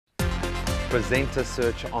Presenter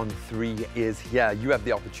Search on 3 is here. You have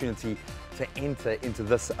the opportunity to enter into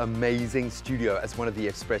this amazing studio as one of the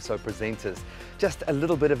Expresso presenters. Just a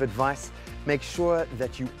little bit of advice: make sure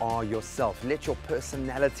that you are yourself. Let your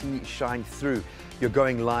personality shine through. You're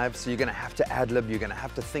going live, so you're going to have to ad-lib, you're going to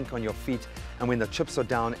have to think on your feet, and when the chips are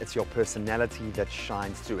down, it's your personality that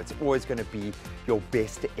shines through. It's always going to be your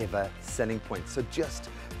best ever selling point. So just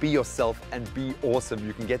be yourself and be awesome.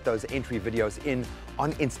 You can get those entry videos in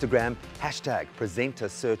on Instagram, hashtag Presenter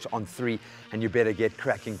Search on 3, and you better get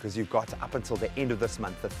cracking because you've got up until the end of this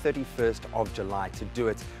month, the 31st of July, to do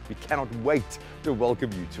it. We cannot wait to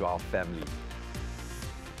welcome you to our family.